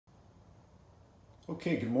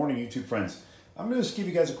Okay, good morning YouTube friends. I'm going to just give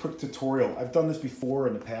you guys a quick tutorial. I've done this before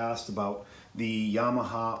in the past about the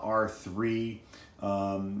Yamaha R3,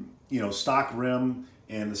 stock rim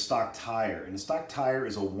and the stock tire. And the stock tire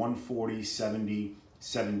is a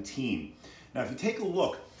 140/70/17. Now if you take a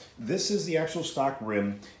look, this is the actual stock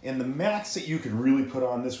rim, and the max that you can really put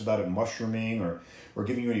on this without it mushrooming or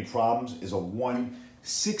giving you any problems is a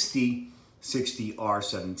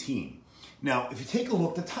 160/60R17. Now, if you take a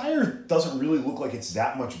look, the tire doesn't really look like it's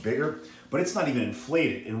that much bigger, but it's not even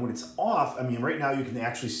inflated. And when it's off, I mean, right now you can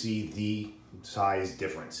actually see the size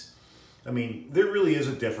difference. I mean, there really is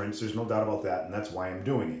a difference. There's no doubt about that, and that's why I'm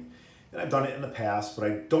doing it. And I've done it in the past, but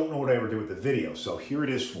I don't know what I ever did with the video, so here it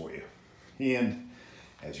is for you. And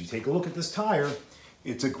as you take a look at this tire,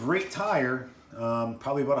 it's a great tire,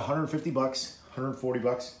 probably about 150 bucks, 140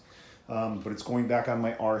 bucks, but it's going back on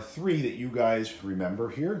my R3 that you guys remember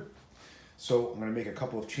here. So I'm going to make a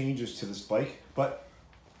couple of changes to this bike, but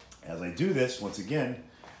as I do this, once again,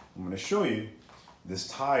 I'm going to show you this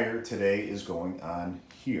tire today is going on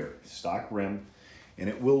here, stock rim, and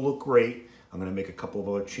it will look great. I'm going to make a couple of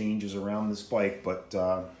other changes around this bike, but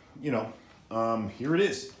here it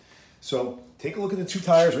is. So take a look at the two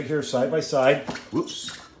tires right here side by side.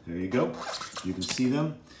 Whoops, there you go. You can see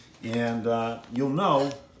them, and you'll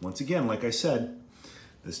know, once again, like I said,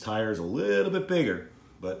 this tire is a little bit bigger,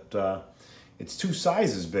 but it's two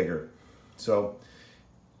sizes bigger. So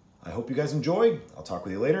I hope you guys enjoy. I'll talk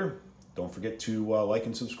with you later. Don't forget to like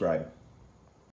and subscribe.